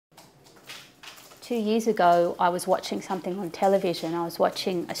2 years ago, I was watching something on television. I was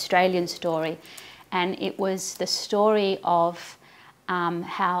watching Australian Story, and it was the story of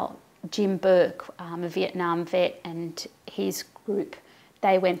how Jim Burke, a Vietnam vet, and his group,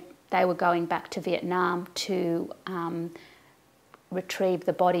 they were going back to Vietnam to retrieve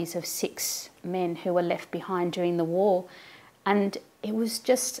the bodies of 6 men who were left behind during the war. And it was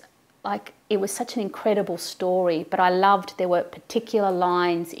just like, it was such an incredible story, but I loved, there were particular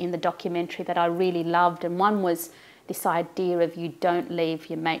lines in the documentary that I really loved, and one was this idea of you don't leave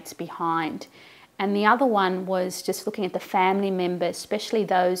your mates behind. And the other one was just looking at the family members, especially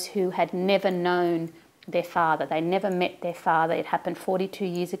those who had never known their father. They never met their father. It happened 42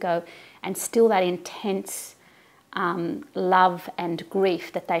 years ago, and still that intense love and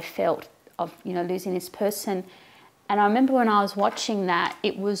grief that they felt of, you know, losing this person. And I remember when I was watching that,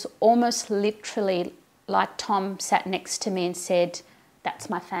 it was almost literally like Tom sat next to me and said, "That's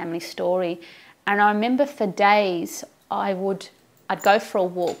my family story." And I remember for days I'd go for a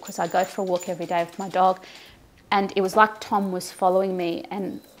walk, because I go for a walk every day with my dog, and it was like Tom was following me,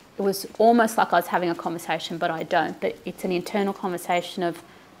 and it was almost like I was having a conversation, but I don't. But it's an internal conversation of,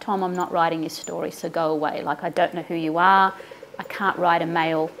 "Tom, I'm not writing your story, so go away. Like, I don't know who you are. I can't write a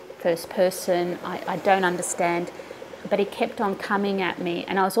male first person. I don't understand." But he kept on coming at me,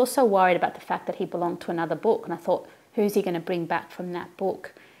 and I was also worried about the fact that he belonged to another book, and I thought, who's he going to bring back from that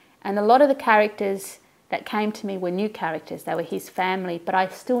book? And a lot of the characters that came to me were new characters. They were his family, but I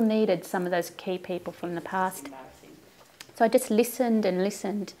still needed some of those key people from the past. So I just listened and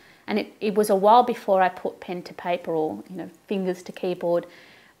listened, and it was a while before I put pen to paper or, you know, fingers to keyboard.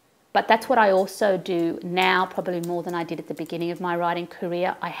 But that's what I also do now, probably more than I did at the beginning of my writing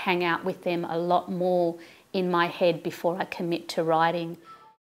career. I hang out with them a lot more in my head before I commit to writing.